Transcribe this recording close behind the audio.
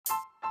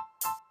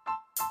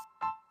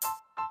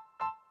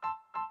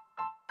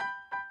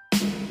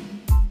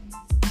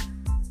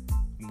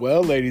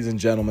Well, ladies and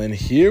gentlemen,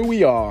 here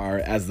we are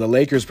as the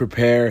Lakers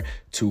prepare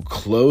to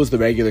close the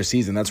regular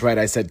season. That's right,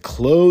 I said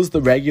close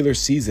the regular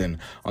season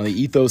on the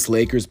Ethos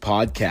Lakers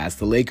podcast.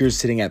 The Lakers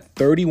sitting at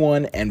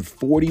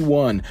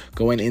 31-41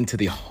 going into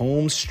the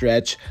home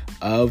stretch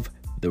of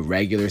the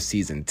regular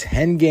season.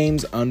 10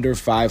 games under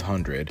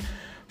 500.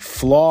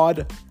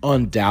 Flawed,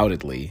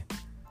 undoubtedly.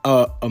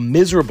 A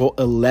miserable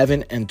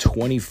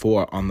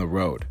 11-24 on the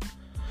road.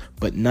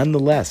 But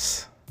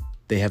nonetheless,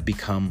 they have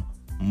become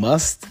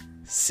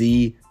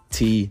must-see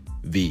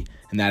TV.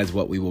 And that is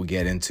what we will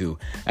get into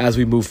as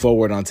we move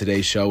forward on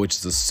today's show, which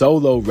is a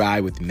solo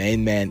ride with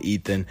main man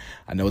Ethan.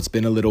 I know it's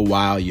been a little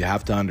while. You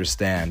have to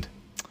understand.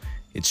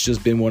 It's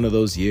just been one of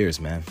those years,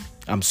 man.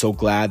 I'm so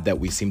glad that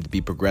we seem to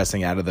be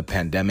progressing out of the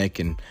pandemic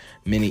in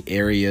many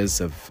areas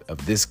of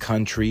this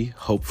country,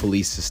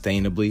 hopefully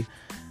sustainably.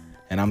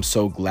 And I'm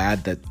so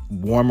glad that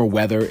warmer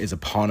weather is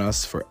upon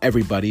us for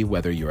everybody,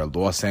 whether you're a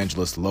Los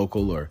Angeles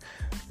local or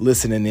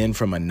listening in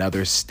from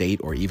another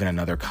state or even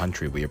another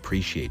country. We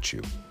appreciate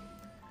you.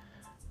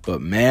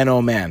 But man,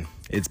 oh man,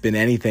 it's been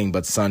anything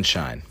but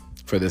sunshine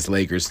for this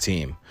Lakers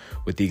team,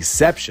 with the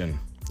exception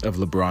of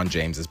LeBron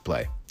James's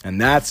play. And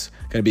that's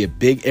going to be a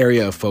big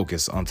area of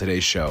focus on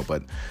today's show.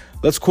 But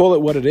let's call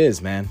it what it is,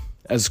 man.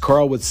 As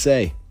Carl would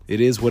say, it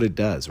is what it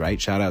does,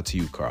 right? Shout out to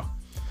you, Carl.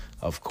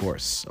 Of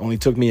course. Only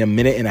took me a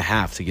minute and a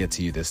half to get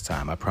to you this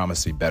time. I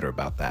promise to be better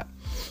about that.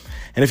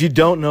 And if you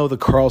don't know the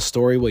Carl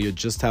story, well, you'll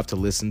just have to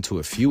listen to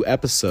a few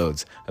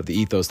episodes of the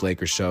Ethos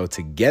Lakers show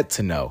to get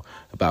to know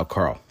about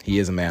Carl. He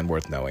is a man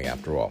worth knowing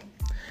after all.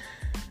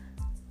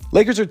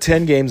 Lakers are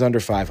 10 games under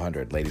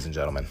 500, ladies and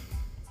gentlemen.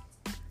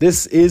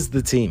 This is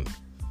the team.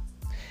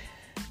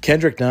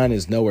 Kendrick Nunn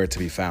is nowhere to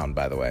be found,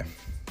 by the way.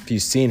 If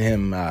you've seen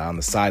him on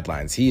the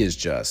sidelines, he is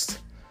just...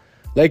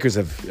 Lakers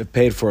have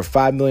paid for a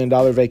 $5 million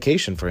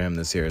vacation for him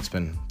this year. It's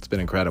been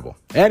incredible.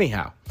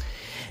 Anyhow,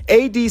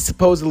 AD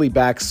supposedly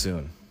back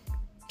soon.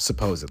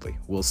 Supposedly.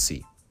 We'll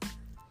see.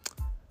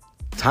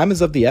 Time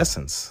is of the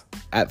essence.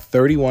 At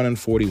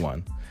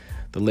 31-41,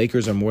 the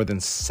Lakers are more than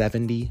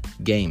 70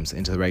 games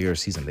into the regular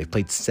season. They've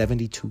played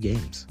 72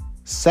 games.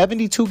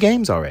 72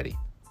 games already.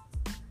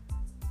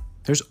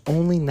 There's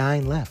only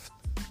 9 left.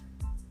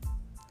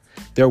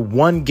 They're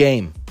 1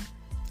 game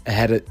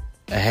ahead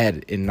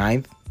in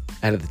 9th.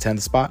 Ahead of the 10th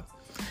spot.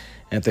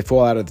 And if they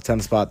fall out of the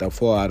 10th spot, they'll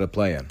fall out of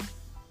play-in.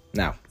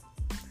 Now,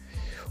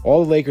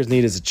 all the Lakers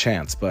need is a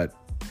chance, but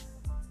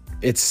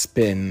it's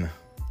been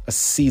a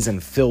season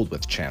filled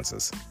with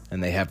chances,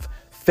 and they have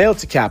failed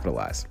to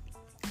capitalize.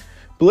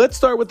 But let's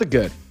start with the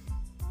good,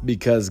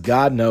 because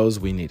God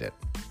knows we need it.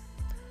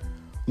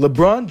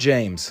 LeBron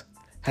James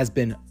has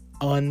been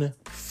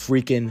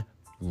unfreaking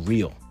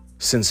real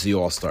since the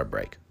All-Star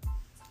break.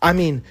 I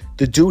mean,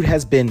 the dude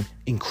has been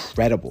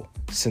incredible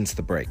since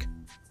the break.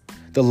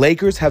 The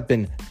Lakers have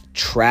been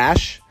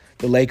trash.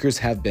 The Lakers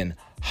have been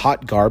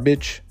hot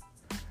garbage.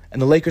 And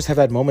the Lakers have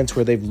had moments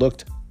where they've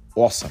looked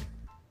awesome.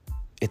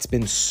 It's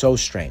been so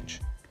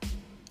strange,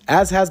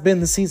 as has been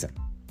the season.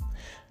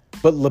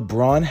 But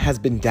LeBron has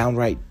been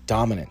downright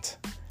dominant.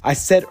 I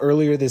said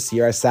earlier this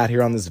year, I sat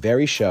here on this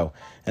very show,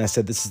 and I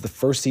said this is the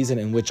first season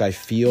in which I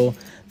feel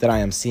that I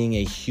am seeing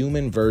a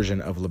human version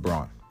of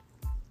LeBron.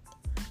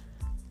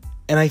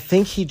 And I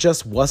think he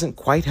just wasn't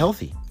quite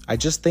healthy. I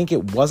just think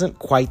it wasn't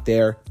quite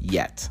there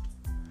yet.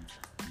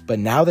 But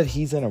now that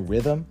he's in a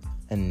rhythm,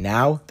 and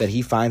now that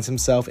he finds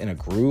himself in a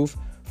groove,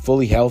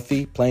 fully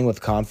healthy, playing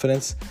with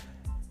confidence,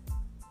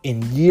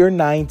 in year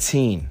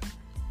 19,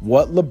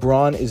 what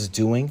LeBron is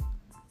doing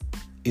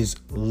is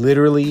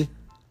literally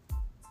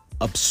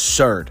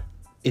absurd.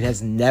 It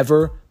has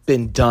never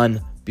been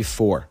done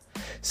before.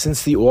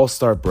 Since the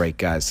All-Star break,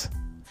 guys,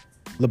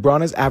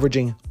 LeBron is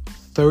averaging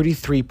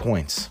 33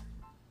 points,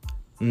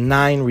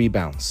 9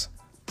 rebounds,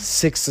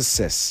 6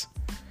 assists.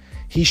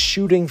 He's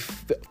shooting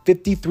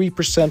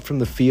 53% from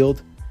the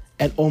field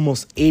and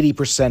almost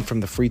 80%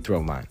 from the free throw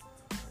line.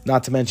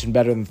 Not to mention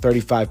better than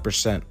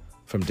 35%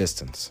 from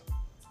distance.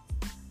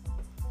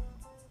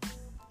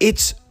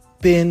 It's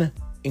been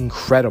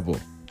incredible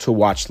to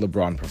watch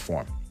LeBron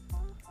perform.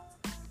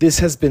 This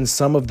has been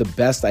some of the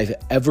best I've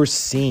ever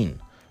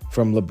seen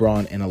from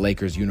LeBron in a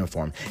Lakers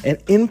uniform.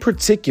 And in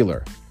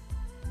particular,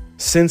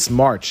 since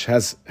March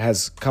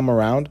has come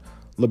around,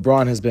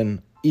 LeBron has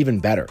been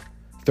even better.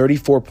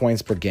 34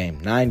 points per game,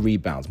 9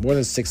 rebounds, more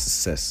than 6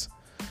 assists,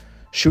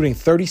 shooting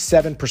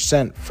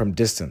 37% from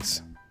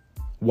distance,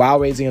 while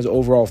raising his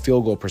overall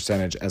field goal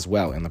percentage as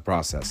well in the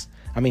process.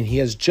 I mean, he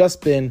has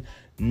just been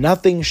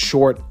nothing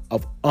short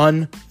of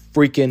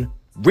unfreaking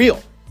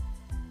real.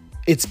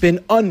 It's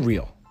been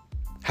unreal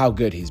how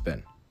good he's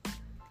been.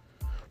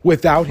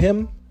 Without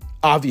him,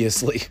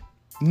 obviously,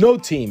 no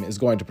team is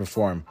going to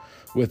perform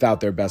without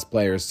their best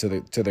players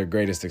to their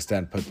greatest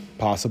extent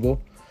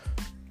possible.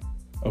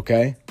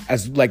 Okay,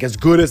 as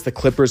good as the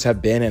Clippers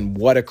have been, and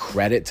what a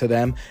credit to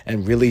them,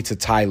 and really to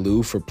Ty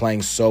Lue for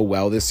playing so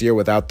well this year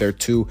without their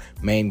 2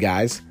 main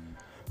guys.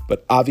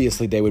 But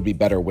obviously they would be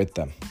better with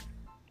them.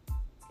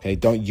 Okay,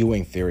 don't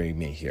Ewing theory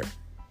me here.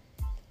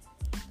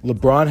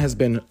 LeBron has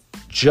been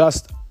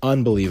just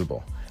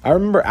unbelievable. I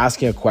remember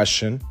asking a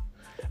question.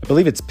 I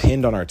believe it's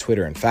pinned on our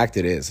Twitter. In fact,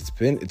 it is.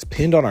 It's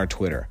pinned on our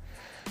Twitter.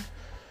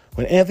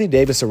 When Anthony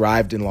Davis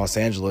arrived in Los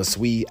Angeles,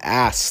 we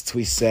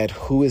said,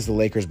 who is the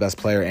Lakers' best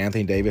player,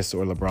 Anthony Davis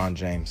or LeBron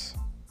James?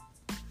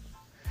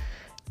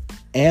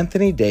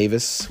 Anthony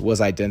Davis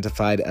was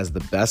identified as the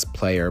best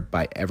player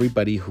by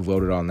everybody who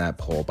voted on that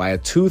poll by a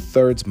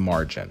 2/3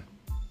 margin.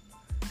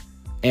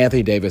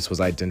 Anthony Davis was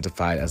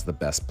identified as the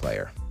best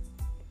player.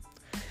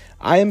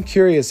 I am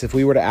curious if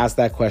we were to ask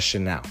that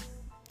question now,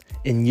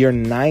 in year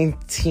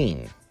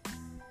 19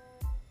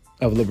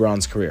 of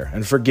LeBron's career,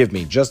 and forgive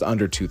me, just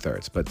under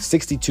 2/3, but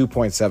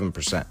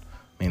 62.7%.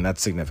 I mean,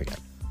 that's significant.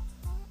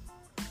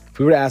 If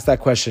we were to ask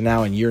that question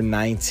now in year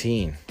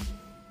 19,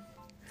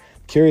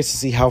 curious to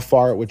see how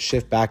far it would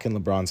shift back in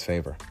LeBron's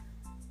favor.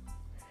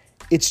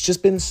 It's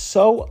just been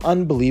so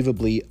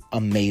unbelievably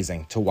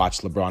amazing to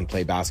watch LeBron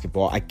play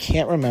basketball. I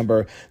can't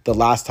remember the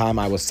last time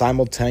I was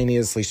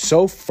simultaneously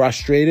so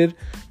frustrated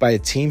by a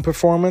team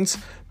performance,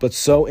 but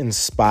so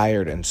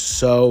inspired and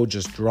so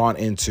just drawn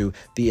into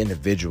the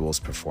individual's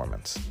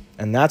performance.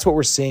 And that's what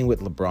we're seeing with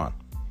LeBron.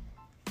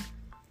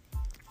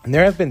 And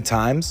there have been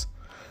times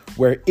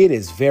where it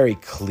is very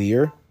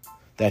clear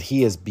that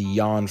he is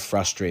beyond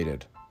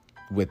frustrated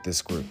with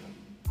this group.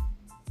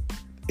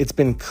 It's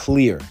been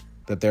clear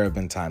that there have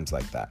been times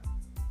like that.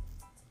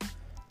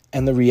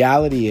 And the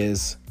reality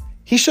is,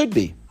 he should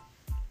be.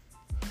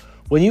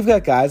 When you've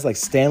got guys like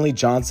Stanley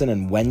Johnson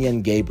and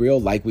Wenyen Gabriel,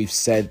 like we've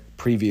said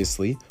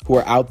previously, who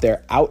are out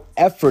there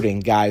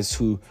out-efforting guys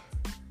who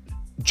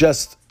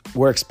just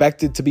were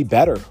expected to be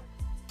better.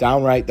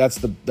 Downright, that's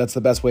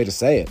the best way to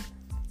say it.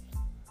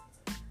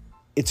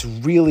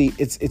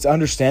 It's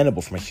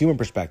understandable from a human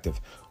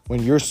perspective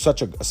when you're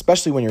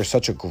especially when you're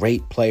such a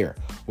great player,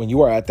 when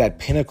you are at that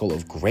pinnacle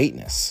of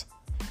greatness,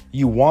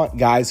 you want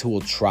guys who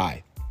will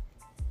try.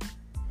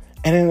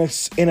 And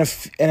in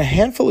a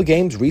handful of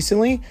games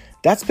recently,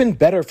 that's been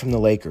better from the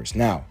Lakers.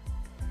 Now,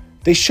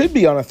 they should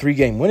be on a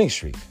 3-game winning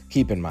streak,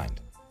 keep in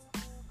mind.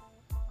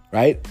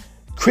 Right?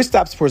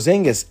 Kristaps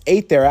Porzingis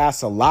ate their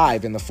ass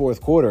alive in the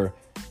fourth quarter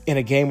in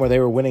a game where they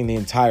were winning the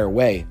entire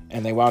way,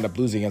 and they wound up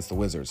losing against the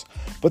Wizards.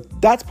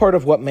 But that's part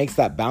of what makes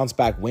that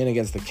bounce-back win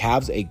against the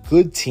Cavs a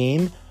good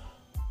team.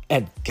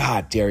 And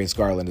God, Darius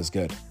Garland is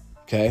good,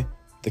 okay?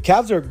 The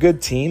Cavs are a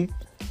good team,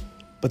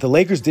 but the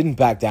Lakers didn't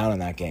back down in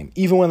that game,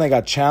 even when they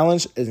got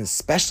challenged, and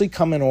especially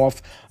coming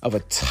off of a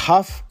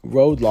tough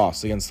road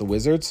loss against the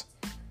Wizards.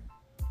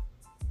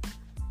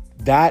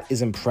 That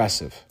is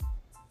impressive.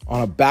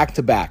 On a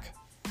back-to-back,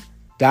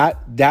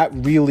 that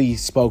really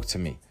spoke to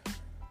me.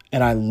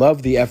 And I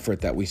love the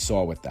effort that we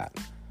saw with that.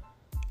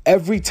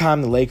 Every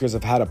time the Lakers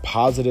have had a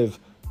positive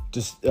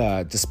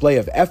display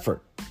of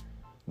effort,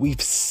 we've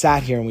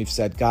sat here and we've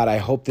said, God, I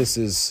hope this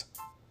is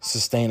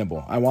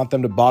sustainable. I want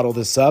them to bottle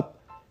this up,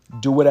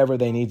 do whatever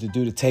they need to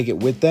do to take it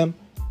with them,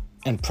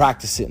 and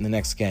practice it in the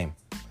next game.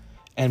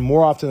 And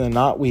more often than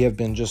not, we have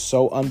been just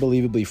so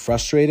unbelievably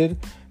frustrated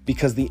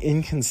because the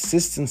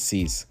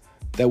inconsistencies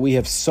that we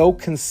have so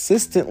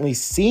consistently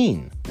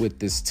seen with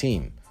this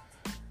team,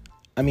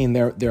 I mean,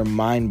 they're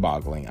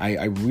mind-boggling.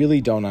 I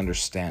really don't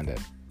understand it.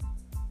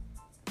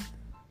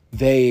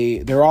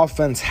 Their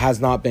offense has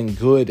not been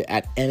good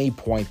at any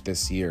point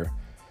this year.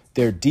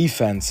 Their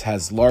defense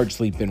has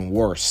largely been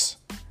worse.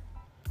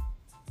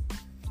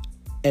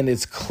 And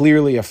it's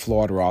clearly a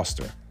flawed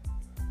roster.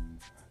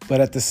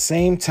 But at the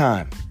same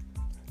time,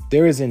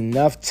 there is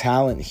enough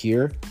talent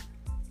here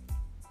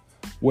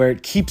where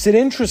it keeps it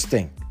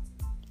interesting.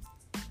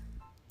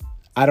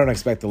 I don't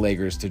expect the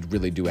Lakers to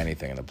really do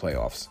anything in the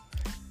playoffs,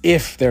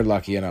 if they're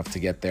lucky enough to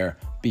get there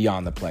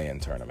beyond the play-in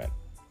tournament.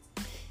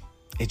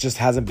 It just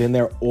hasn't been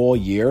there all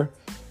year.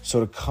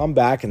 So to come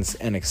back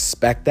and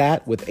expect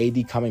that with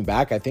AD coming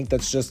back, I think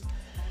that's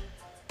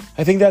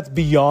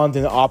beyond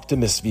an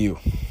optimist view,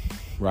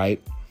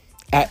 right?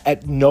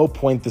 At no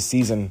point this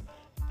season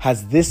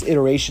has this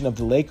iteration of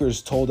the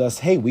Lakers told us,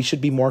 hey, we should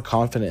be more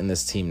confident in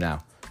this team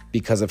now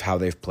because of how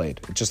they've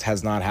played. It just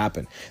has not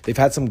happened. They've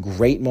had some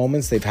great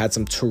moments. They've had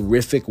some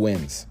terrific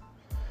wins.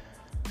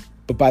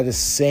 But by the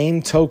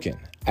same token,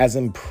 as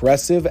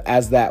impressive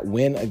as that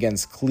win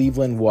against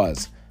Cleveland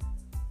was,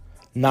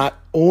 not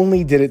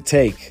only did it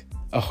take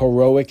a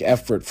heroic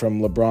effort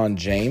from LeBron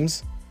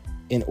James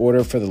in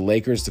order for the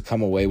Lakers to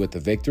come away with the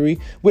victory,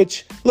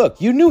 which,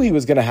 look, you knew he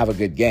was going to have a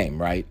good game,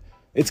 right?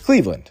 It's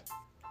Cleveland.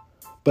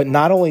 But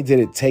not only did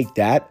it take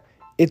that,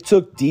 it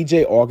took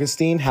DJ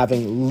Augustin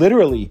having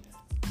literally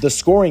the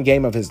scoring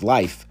game of his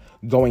life,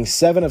 going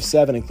 7 of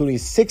 7, including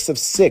 6 of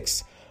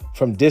 6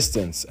 from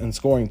distance and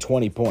scoring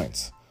 20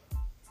 points.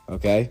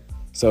 Okay?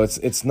 So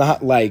it's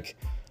not like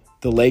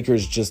the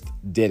Lakers just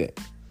did it.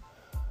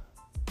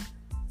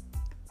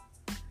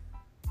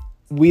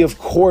 We, of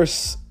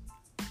course,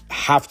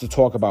 have to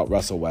talk about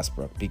Russell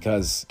Westbrook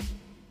because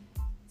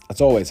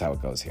that's always how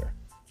it goes here.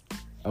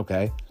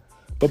 Okay?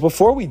 But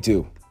before we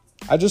do,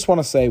 I just want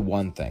to say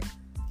one thing.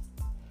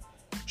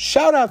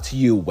 Shout out to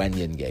you,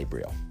 Wenyen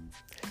Gabriel.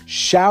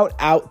 Shout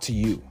out to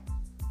you.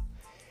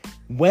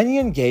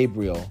 Wenyen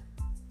Gabriel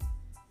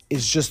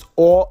is just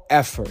all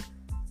effort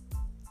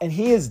And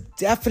he is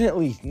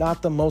definitely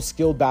not the most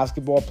skilled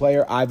basketball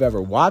player I've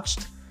ever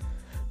watched,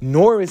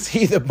 nor is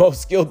he the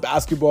most skilled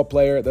basketball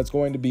player that's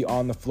going to be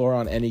on the floor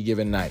on any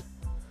given night.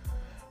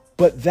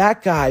 But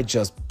that guy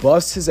just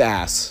busts his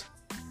ass,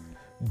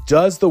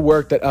 does the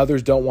work that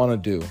others don't want to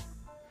do,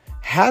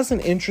 has an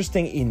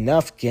interesting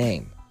enough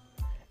game,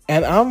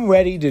 and I'm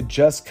ready to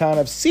just kind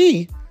of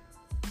see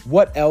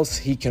what else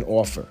he can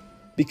offer.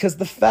 Because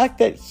the fact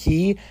that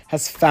he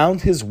has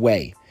found his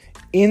way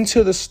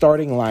into the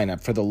starting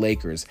lineup for the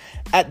Lakers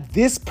at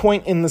this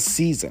point in the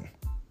season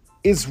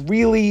is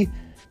really,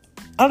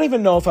 I don't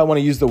even know if I want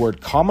to use the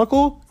word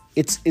comical.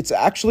 It's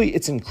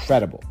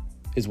incredible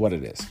is what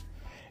it is.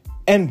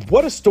 And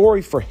what a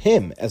story for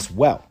him as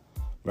well,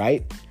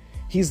 right?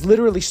 He's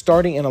literally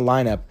starting in a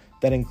lineup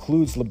that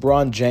includes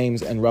LeBron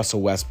James and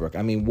Russell Westbrook.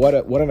 I mean, what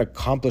an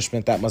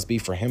accomplishment that must be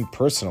for him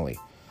personally.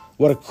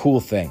 What a cool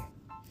thing.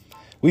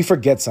 We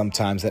forget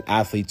sometimes that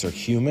athletes are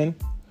human,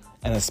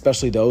 and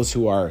especially those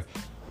who are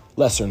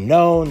lesser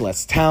known,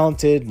 less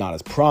talented, not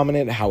as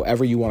prominent,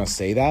 however you want to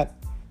say that.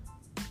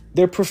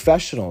 They're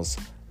professionals,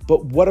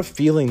 but what a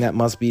feeling that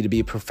must be to be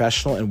a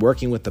professional and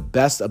working with the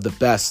best of the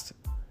best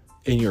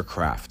in your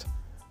craft,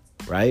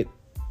 right?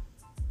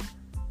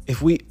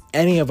 If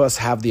any of us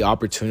have the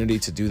opportunity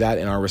to do that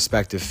in our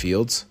respective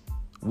fields,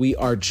 we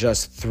are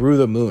just through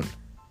the moon.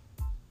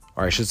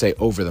 Or I should say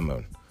over the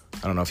moon.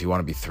 I don't know if you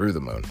want to be through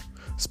the moon.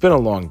 It's been a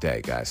long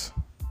day, guys.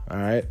 All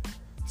right?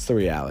 It's the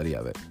reality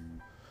of it.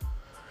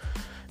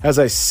 As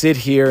I sit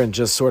here and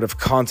just sort of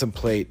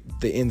contemplate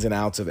the ins and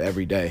outs of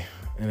every day,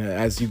 and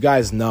as you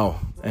guys know,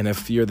 and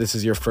if this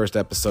is your first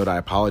episode, I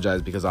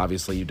apologize because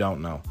obviously you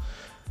don't know.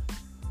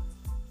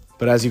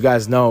 But as you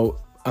guys know,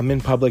 I'm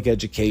in public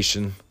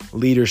education,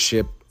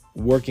 leadership,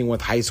 working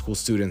with high school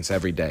students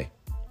every day.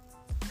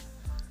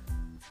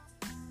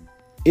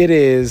 It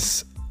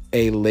is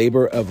a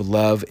labor of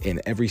love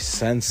in every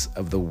sense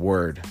of the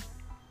word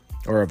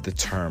or of the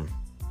term.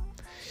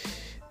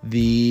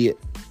 It's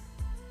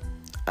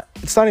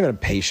not even a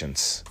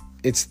patience.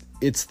 It's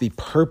the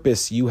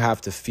purpose you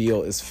have to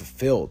feel is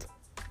fulfilled.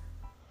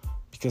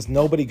 Because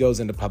nobody goes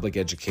into public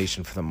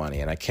education for the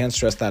money. And I can't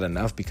stress that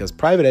enough because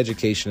private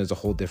education is a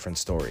whole different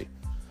story.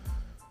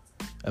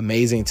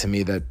 Amazing to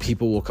me that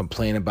people will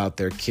complain about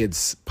their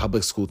kid's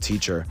public school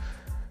teacher,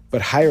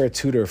 but hire a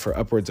tutor for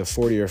upwards of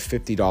 $40 or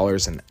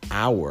 $50 an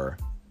hour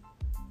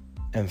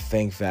and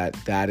think that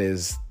that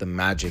is the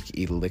magic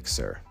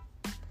elixir.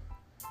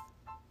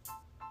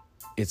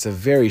 It's a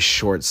very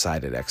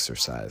short-sighted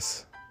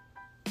exercise.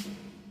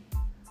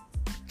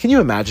 Can you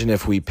imagine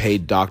if we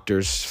paid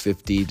doctors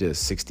 $50,000 to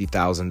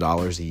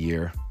 $60,000 a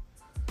year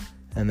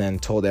and then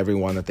told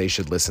everyone that they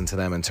should listen to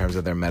them in terms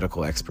of their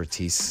medical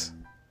expertise?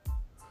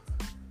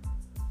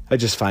 I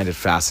just find it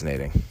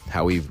fascinating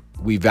how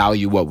we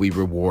value what we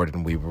reward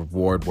and we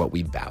reward what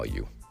we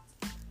value.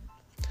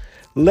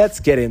 Let's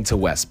get into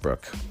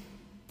Westbrook.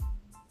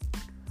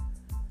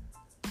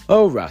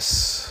 Oh,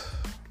 Russ.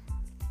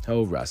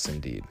 Oh, Russ,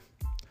 indeed.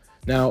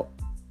 Now,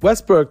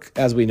 Westbrook,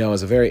 as we know,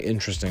 is a very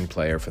interesting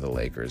player for the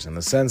Lakers in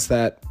the sense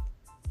that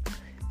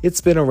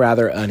it's been a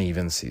rather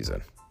uneven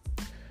season.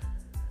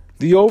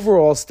 The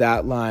overall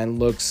stat line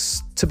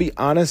looks, to be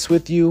honest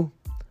with you,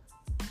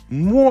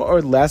 more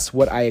or less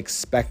what I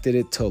expected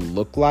it to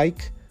look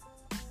like.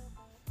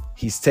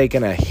 He's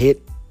taken a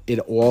hit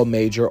in all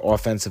major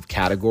offensive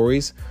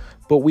categories,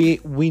 but we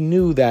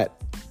knew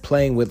that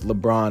playing with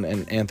LeBron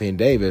and Anthony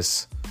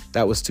Davis,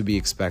 that was to be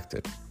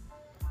expected.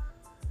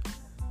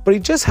 But he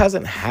just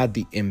hasn't had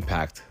the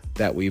impact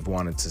that we've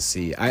wanted to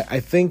see. I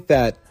think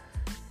that,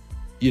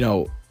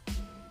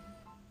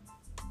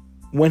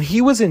 when he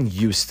was in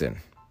Houston,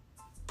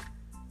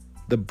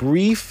 the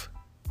brief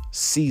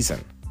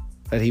season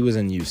that he was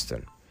in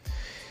Houston,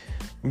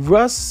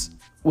 Russ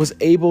was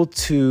able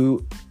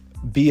to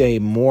be a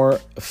more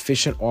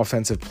efficient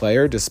offensive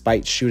player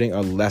despite shooting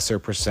a lesser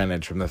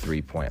percentage from the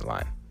three-point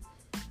line.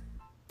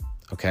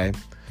 Okay?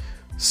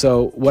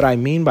 So what I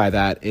mean by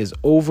that is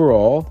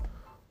overall,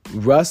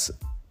 Russ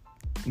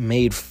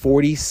made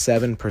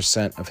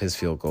 47% of his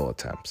field goal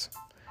attempts.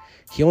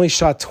 He only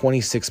shot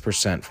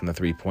 26% from the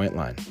three-point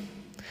line.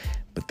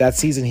 But that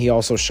season, he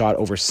also shot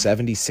over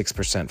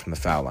 76% from the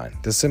foul line.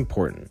 This is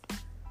important.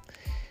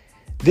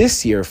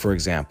 This year, for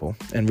example,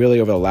 and really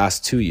over the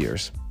last 2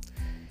 years,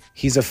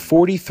 he's a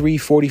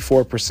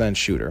 44%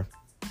 shooter,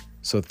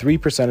 so 3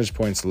 percentage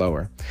points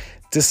lower,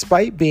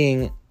 despite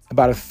being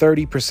about a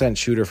 30%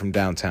 shooter from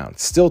downtown.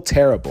 Still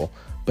terrible,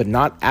 but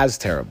not as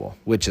terrible,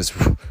 which is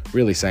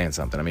really saying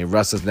something. I mean,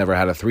 Russ has never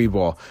had a three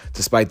ball,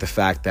 despite the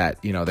fact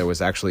that, there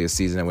was actually a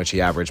season in which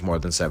he averaged more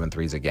than 7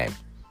 threes a game.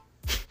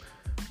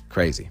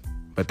 Crazy.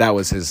 But that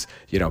was his,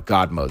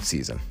 God mode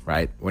season,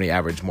 right? When he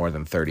averaged more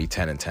than 30,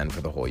 10, and 10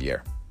 for the whole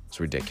year. It's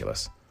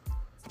ridiculous.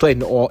 Played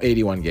in all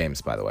 81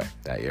 games, by the way,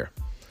 that year.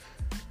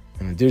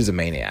 And the dude's a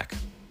maniac.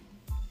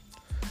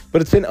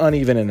 But it's been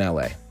uneven in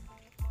LA.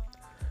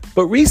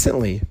 But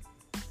recently,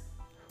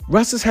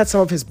 Russ has had some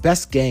of his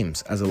best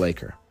games as a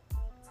Laker.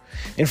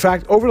 In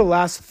fact, over the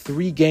last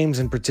 3 games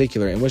in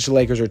particular, in which the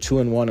Lakers are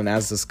 2-1 and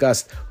as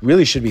discussed,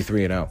 really should be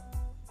 3-0.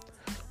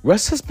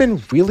 Russ has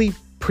been really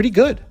pretty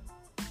good.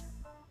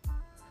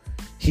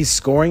 He's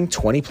scoring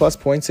 20-plus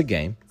points a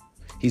game.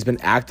 He's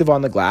been active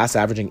on the glass,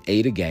 averaging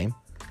 8 a game.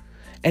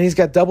 And he's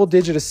got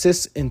double-digit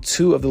assists in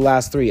 2 of the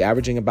last 3,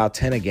 averaging about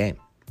 10 a game.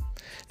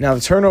 Now,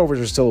 the turnovers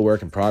are still a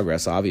work in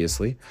progress,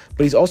 obviously,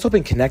 but he's also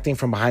been connecting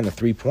from behind the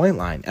three-point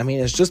line. I mean,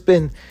 it's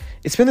been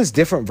this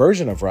different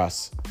version of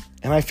Russ.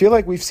 And I feel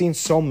like we've seen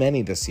so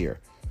many this year.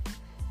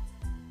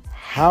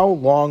 How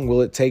long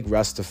will it take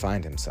Russ to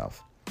find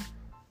himself?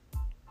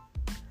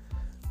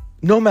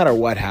 No matter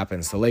what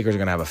happens, the Lakers are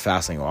going to have a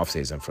fascinating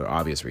offseason for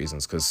obvious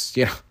reasons because,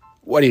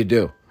 what do you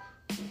do,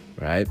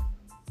 right?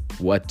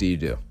 What do you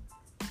do?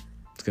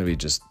 It's going to be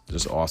just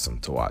awesome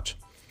to watch.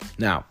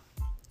 Now,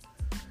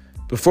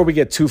 before we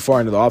get too far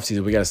into the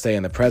offseason, we got to stay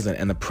in the present.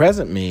 And the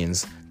present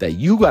means that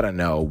you got to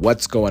know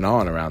what's going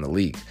on around the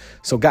league.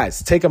 So,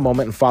 guys, take a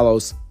moment and follow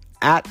us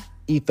at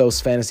Ethos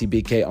Fantasy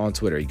BK on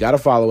Twitter. You got to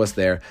follow us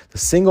there. The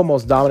single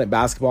most dominant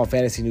basketball and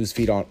fantasy news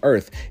feed on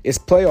earth. It's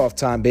playoff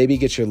time, baby.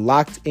 Get your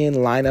locked in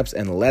lineups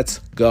and let's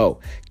go.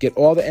 Get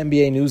all the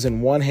NBA news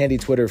in one handy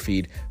Twitter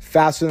feed,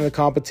 faster than the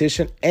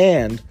competition,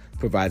 and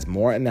provides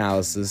more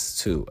analysis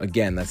too.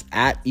 Again, that's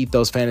at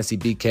Ethos Fantasy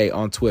BK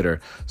on Twitter.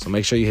 So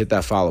make sure you hit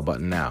that follow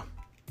button now.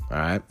 All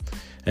right.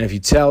 And if you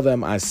tell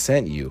them I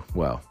sent you,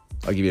 well,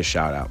 I'll give you a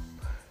shout out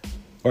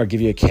or I'll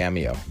give you a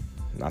cameo.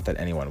 Not that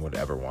anyone would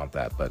ever want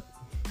that, but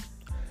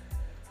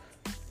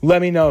let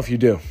me know if you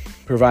do.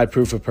 Provide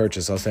proof of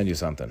purchase. I'll send you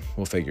something.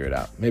 We'll figure it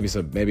out.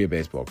 Maybe a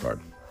baseball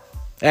card.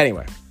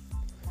 Anyway,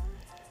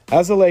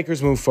 as the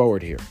Lakers move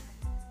forward here,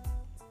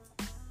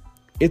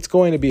 it's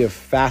going to be a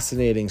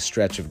fascinating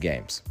stretch of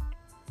games.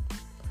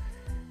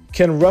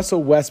 Can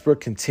Russell Westbrook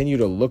continue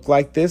to look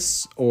like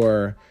this,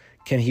 or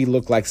can he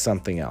look like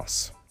something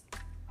else?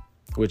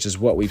 Which is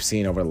what we've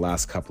seen over the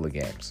last couple of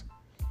games.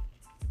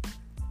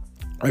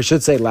 Or I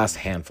should say last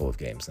handful of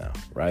games now,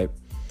 right?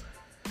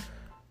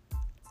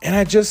 And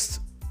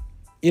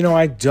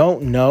I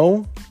don't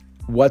know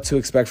what to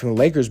expect from the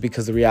Lakers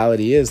because the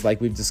reality is, like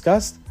we've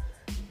discussed,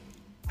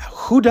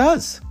 who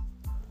does?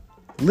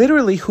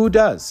 Literally, who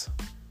does?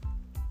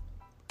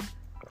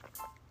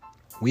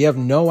 We have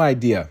no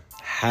idea.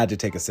 Had to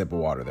take a sip of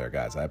water there,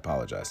 guys. I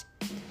apologize.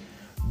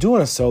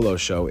 Doing a solo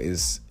show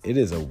is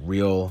a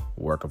real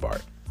work of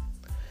art.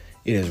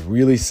 It is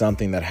really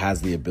something that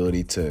has the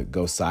ability to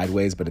go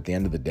sideways, but at the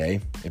end of the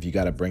day, if you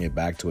got to bring it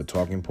back to a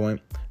talking point,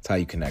 it's how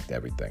you connect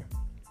everything.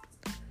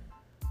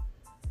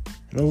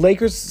 And the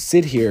Lakers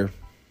sit here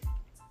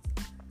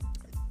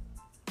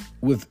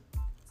with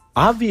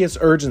obvious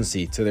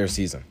urgency to their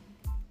season.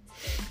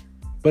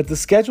 But the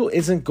schedule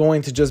isn't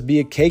going to just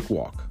be a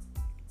cakewalk.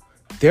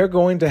 They're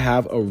going to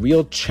have a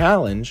real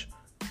challenge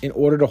in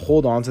order to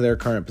hold on to their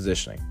current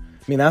positioning.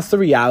 I mean, that's the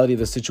reality of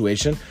the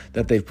situation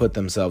that they've put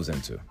themselves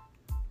into,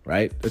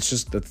 right?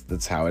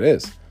 That's how it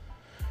is.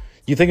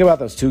 You think about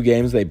those 2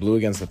 games they blew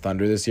against the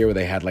Thunder this year where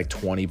they had like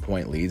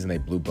 20-point leads and they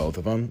blew both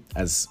of them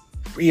as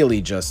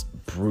really just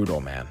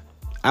brutal, man.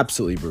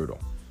 Absolutely brutal.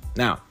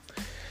 Now,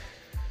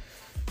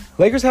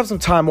 Lakers have some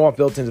time off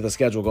built into the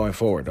schedule going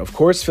forward. Of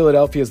course,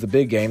 Philadelphia is the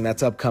big game.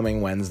 That's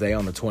upcoming Wednesday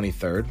on the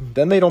 23rd.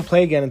 Then they don't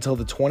play again until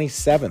the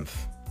 27th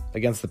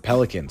against the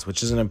Pelicans,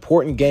 which is an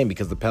important game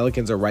because the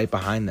Pelicans are right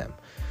behind them.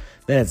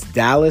 Then it's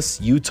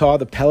Dallas, Utah,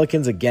 the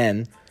Pelicans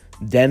again,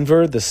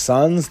 Denver, the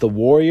Suns, the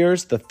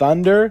Warriors, the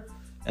Thunder,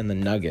 and the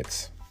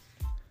Nuggets.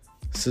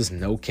 This is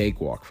no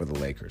cakewalk for the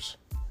Lakers.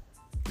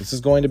 This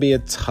is going to be a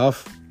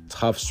tough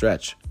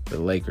stretch for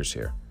the Lakers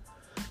here.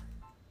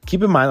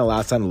 Keep in mind the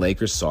last time the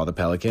Lakers saw the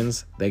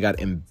Pelicans, they got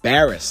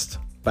embarrassed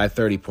by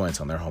 30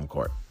 points on their home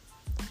court.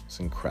 It's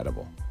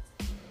incredible.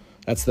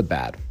 That's the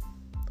bad.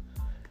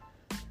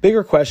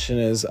 Bigger question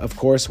is, of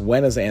course,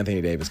 when is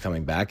Anthony Davis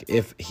coming back?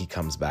 If he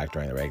comes back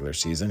during the regular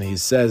season. He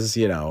says,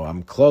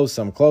 I'm close,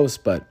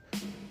 but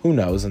who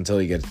knows until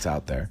he gets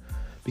out there.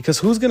 Because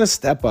who's going to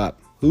step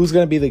up? Who's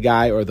going to be the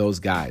guy or those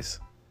guys?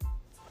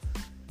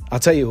 I'll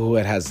tell you who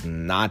it has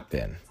not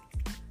been.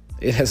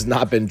 It has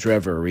not been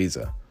Trevor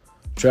Ariza.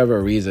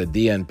 Trevor Ariza,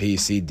 DNP,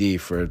 CD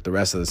for the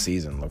rest of the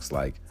season, looks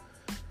like.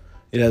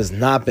 It has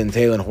not been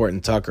Talen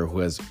Horton-Tucker, who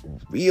has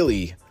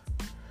really...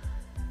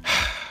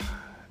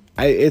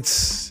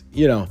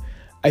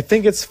 I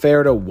think it's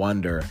fair to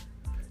wonder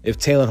if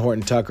Talen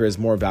Horton-Tucker is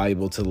more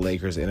valuable to the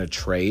Lakers in a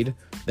trade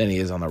than he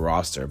is on the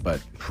roster.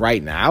 But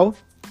right now,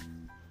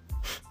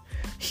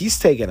 he's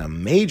taken a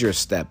major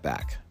step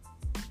back.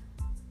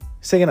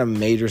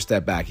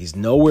 He's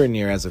nowhere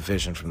near as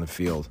efficient from the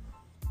field.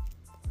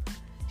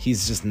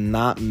 He's just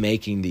not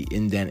making the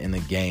indent in the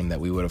game that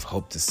we would have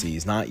hoped to see.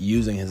 He's not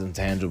using his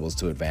intangibles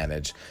to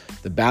advantage.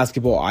 The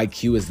basketball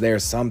IQ is there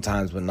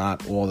sometimes, but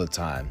not all the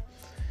time.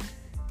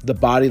 The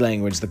body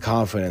language, the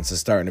confidence is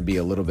starting to be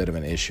a little bit of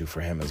an issue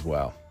for him as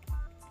well.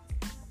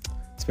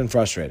 It's been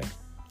frustrating.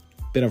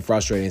 Been a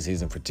frustrating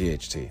season for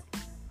THT.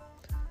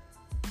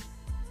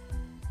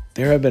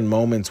 There have been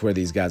moments where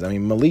these guys,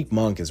 Malik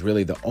Monk is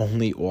really the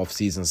only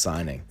off-season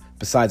signing.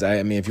 Besides,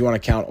 if you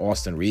want to count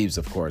Austin Reeves,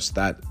 of course,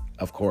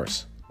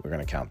 we're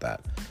going to count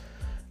that.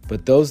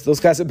 But those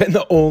guys have been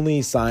the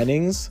only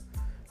signings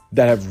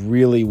that have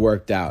really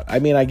worked out. I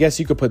mean, I guess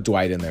you could put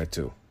Dwight in there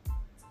too,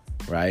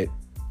 right?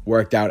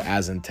 Worked out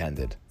as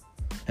intended.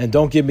 And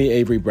don't give me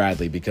Avery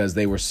Bradley because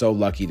they were so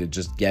lucky to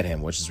just get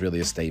him, which is really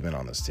a statement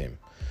on this team.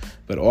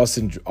 But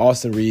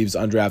Austin Reeves,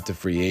 undrafted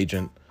free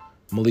agent.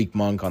 Malik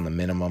Monk on the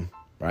minimum,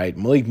 right?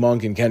 Malik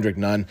Monk and Kendrick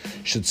Nunn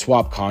should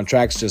swap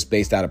contracts just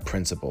based out of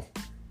principle,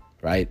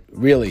 right?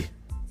 Really,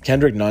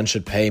 Kendrick Nunn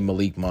should pay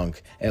Malik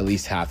Monk at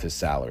least half his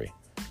salary.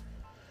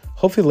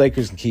 Hopefully the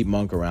Lakers can keep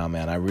Monk around,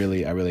 man. I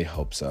really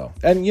hope so.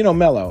 And,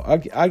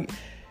 Melo.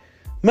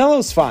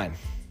 Melo's fine.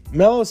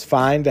 Melo's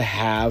fine to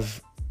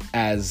have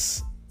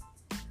as,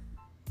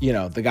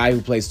 the guy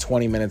who plays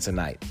 20 minutes a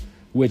night,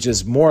 which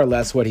is more or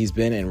less what he's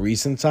been in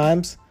recent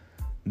times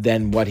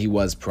than what he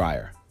was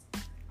prior.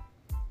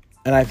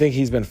 And I think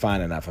he's been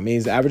fine enough. I mean,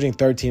 he's averaging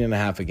 13 and a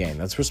half a game.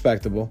 That's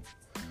respectable.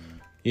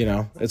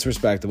 It's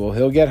respectable.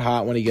 He'll get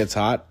hot when he gets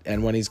hot,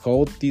 and when he's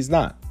cold, he's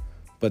not.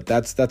 But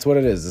that's what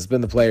it is. It's been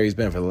the player he's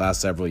been for the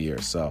last several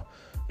years. So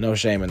no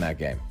shame in that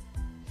game.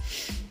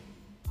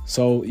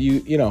 So,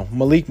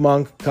 Malik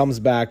Monk comes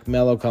back,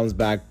 Melo comes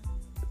back,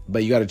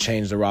 but you got to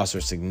change the roster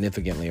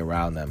significantly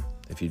around them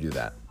if you do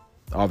that.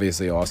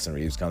 Obviously, Austin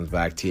Reeves comes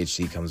back,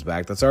 THC comes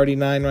back. That's already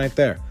 9 right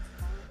there.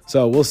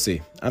 So we'll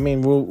see. I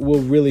mean,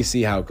 we'll really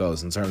see how it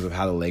goes in terms of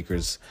how the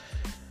Lakers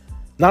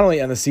not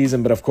only end the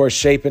season, but of course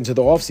shape into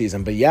the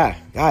offseason. But yeah,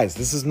 guys,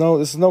 this is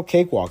no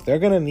cakewalk. They're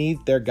going to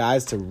need their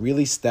guys to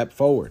really step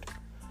forward.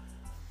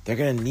 They're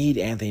going to need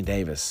Anthony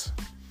Davis.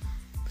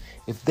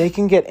 If they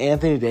can get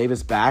Anthony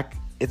Davis back,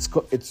 it's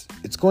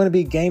going to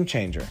be a game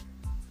changer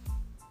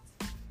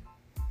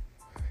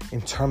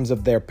in terms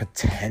of their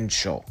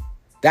potential.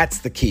 That's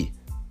the key.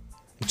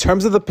 In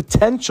terms of the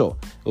potential,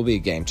 it will be a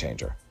game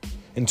changer.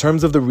 In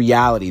terms of the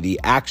reality, the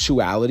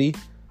actuality,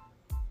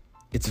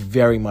 it's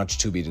very much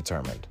to be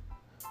determined.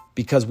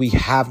 Because we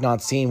have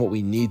not seen what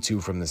we need to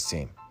from this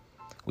team.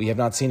 We have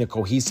not seen a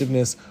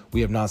cohesiveness.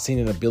 We have not seen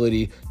an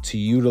ability to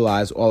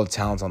utilize all the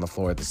talents on the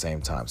floor at the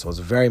same time. So it's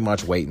very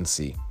much wait and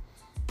see.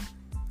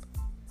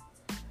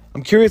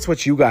 I'm curious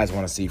what you guys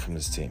want to see from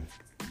this team.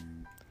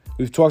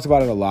 We've talked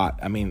about it a lot.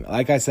 I mean,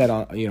 like I said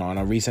on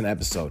a recent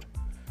episode,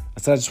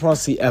 I said I just want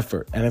to see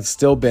effort, and it's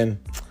still been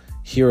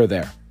here or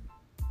there.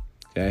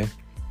 Okay?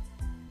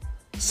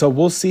 So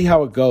we'll see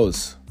how it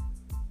goes.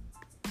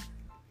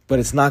 But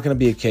it's not going to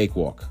be a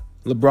cakewalk.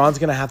 LeBron's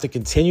going to have to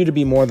continue to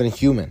be more than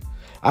human.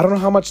 I don't know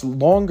how much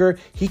longer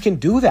he can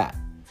do that.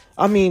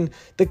 I mean,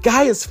 the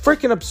guy is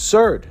freaking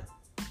absurd.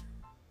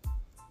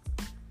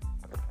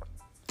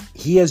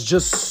 He is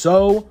just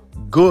so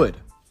good.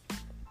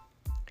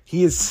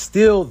 He is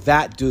still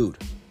that dude.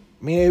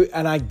 I mean,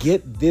 and I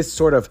get this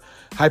sort of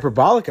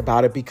hyperbolic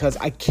about it because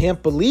I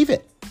can't believe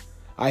it.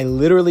 I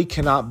literally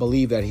cannot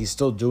believe that he's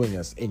still doing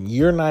this in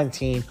year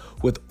 19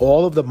 with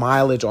all of the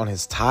mileage on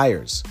his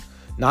tires.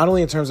 Not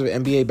only in terms of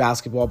NBA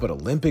basketball, but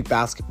Olympic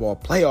basketball,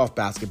 playoff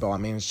basketball. I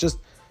mean,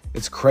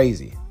 it's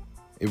crazy.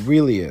 It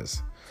really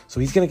is. So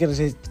he's going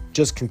to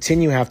just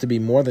continue to have to be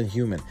more than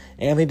human.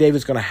 Anthony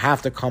Davis is going to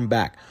have to come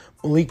back.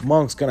 Malik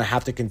Monk's going to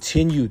have to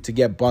continue to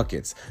get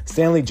buckets.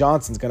 Stanley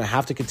Johnson's going to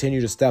have to continue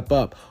to step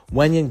up.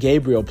 Wenyen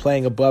Gabriel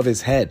playing above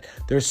his head.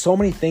 There's so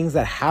many things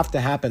that have to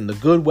happen. The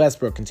good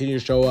Westbrook continue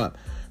to show up.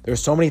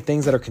 There's so many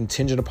things that are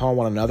contingent upon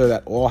one another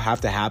that all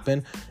have to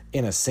happen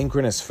in a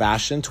synchronous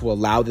fashion to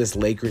allow this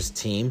Lakers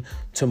team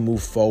to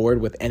move forward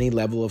with any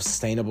level of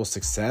sustainable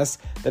success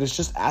that is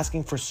just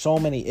asking for so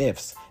many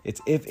ifs. It's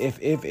if.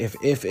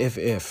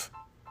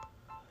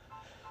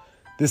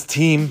 This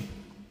team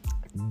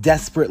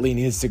desperately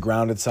needs to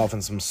ground itself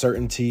in some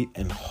certainty,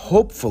 and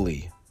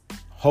hopefully,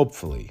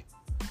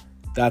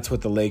 that's what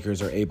the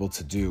Lakers are able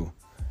to do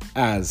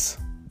as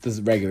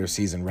the regular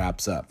season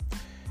wraps up.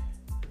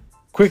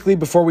 Quickly,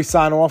 before we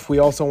sign off, we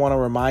also want to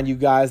remind you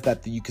guys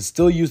that you can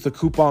still use the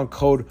coupon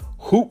code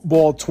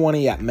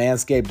HoopBall20 at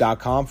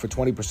manscaped.com for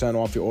 20%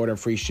 off your order and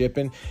free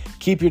shipping.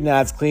 Keep your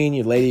nads clean.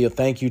 Your lady will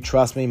thank you.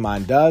 Trust me,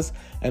 mine does.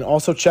 And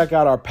also check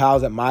out our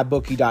pals at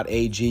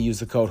mybookie.ag. Use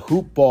the code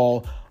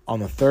HoopBall on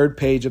the third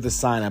page of the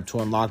sign up to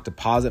unlock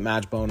deposit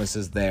match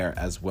bonuses there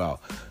as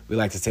well. We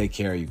like to take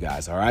care of you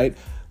guys, all right?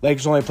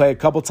 Lakers only play a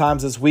couple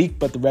times this week,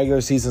 but the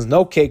regular season's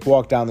no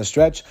cakewalk down the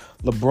stretch.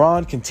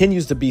 LeBron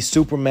continues to be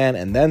Superman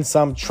and then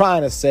some,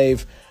 trying to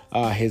save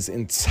his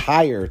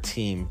entire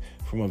team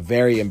from a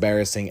very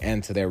embarrassing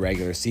end to their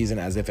regular season,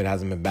 as if it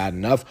hasn't been bad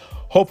enough.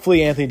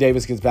 Hopefully Anthony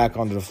Davis gets back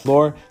onto the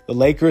floor. The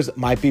Lakers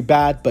might be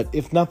bad, but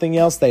if nothing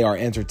else, they are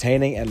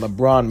entertaining, and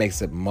LeBron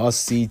makes it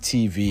must-see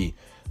TV.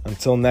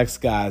 Until next,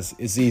 guys,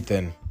 it's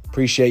Ethan.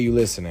 Appreciate you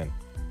listening.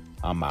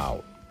 I'm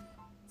out.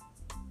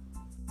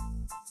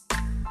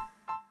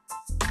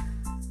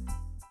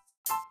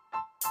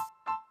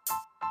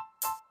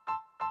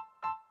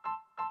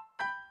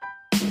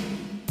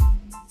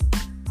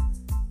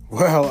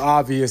 Well,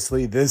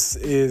 obviously, this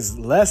is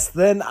less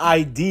than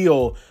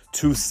ideal,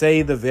 to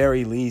say the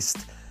very least.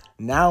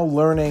 Now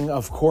learning,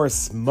 of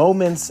course,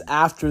 moments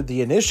after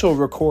the initial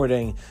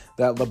recording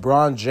that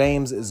LeBron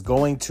James is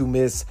going to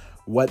miss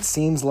what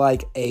seems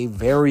like a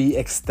very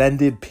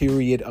extended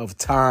period of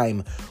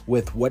time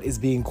with what is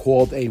being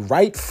called a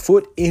right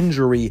foot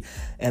injury.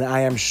 And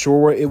I am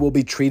sure it will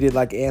be treated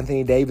like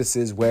Anthony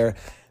Davis's, where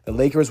the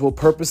Lakers will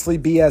purposely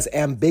be as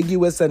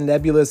ambiguous and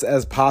nebulous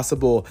as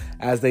possible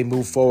as they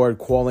move forward,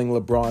 calling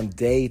LeBron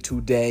day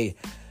to day.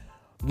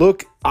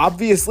 Look,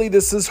 obviously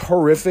this is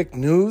horrific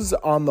news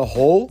on the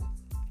whole.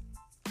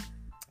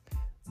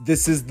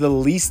 This is the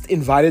least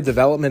invited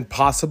development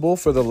possible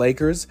for the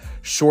Lakers,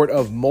 short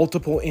of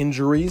multiple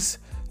injuries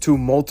to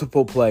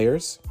multiple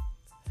players.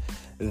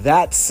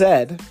 That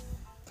said,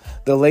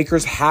 the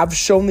Lakers have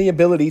shown the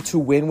ability to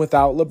win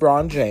without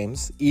LeBron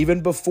James,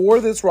 even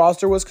before this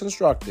roster was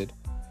constructed.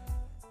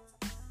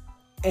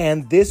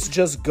 And this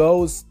just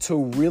goes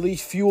to really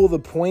fuel the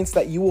points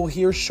that you will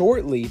hear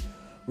shortly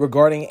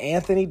regarding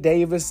Anthony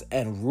Davis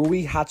and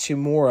Rui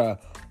Hachimura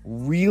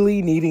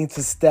really needing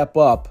to step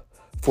up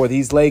for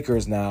these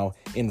Lakers now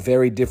in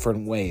very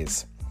different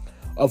ways.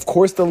 Of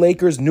course, the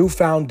Lakers'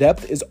 newfound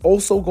depth is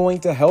also going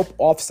to help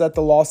offset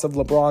the loss of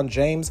LeBron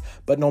James,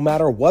 but no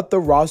matter what the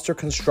roster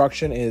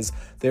construction is,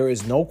 there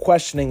is no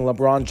questioning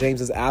LeBron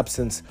James's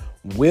absence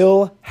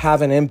will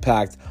have an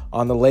impact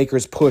on the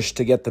Lakers' push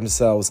to get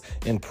themselves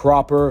in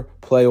proper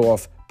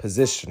playoff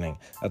positioning.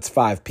 That's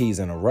 5 Ps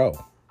in a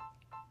row.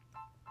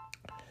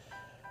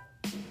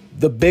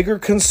 The bigger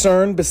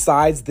concern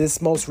besides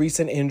this most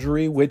recent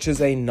injury, which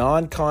is a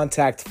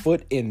non-contact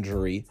foot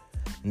injury,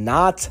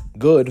 not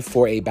good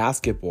for a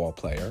basketball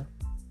player,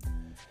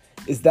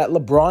 is that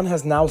LeBron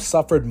has now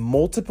suffered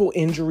multiple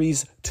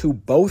injuries to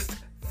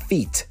both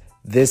feet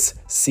this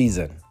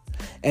season.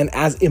 And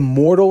as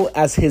immortal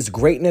as his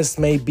greatness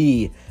may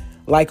be,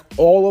 like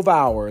all of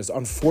ours,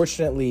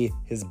 unfortunately,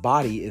 his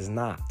body is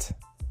not.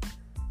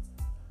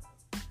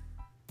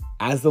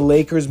 As the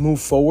Lakers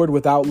move forward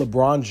without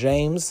LeBron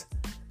James,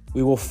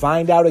 we will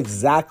find out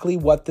exactly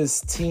what this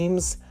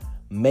team's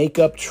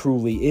makeup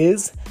truly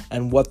is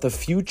and what the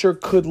future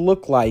could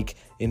look like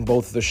in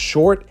both the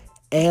short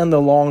and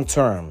the long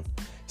term.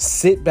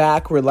 Sit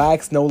back,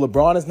 relax. No,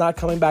 LeBron is not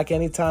coming back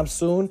anytime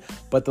soon,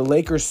 but the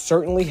Lakers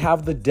certainly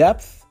have the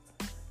depth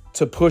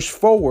to push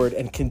forward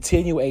and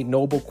continue a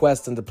noble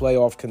quest into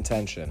playoff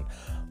contention.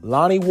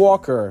 Lonnie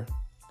Walker,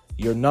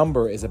 your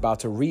number is about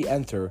to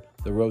re-enter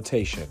the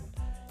rotation.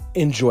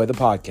 Enjoy the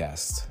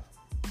podcast.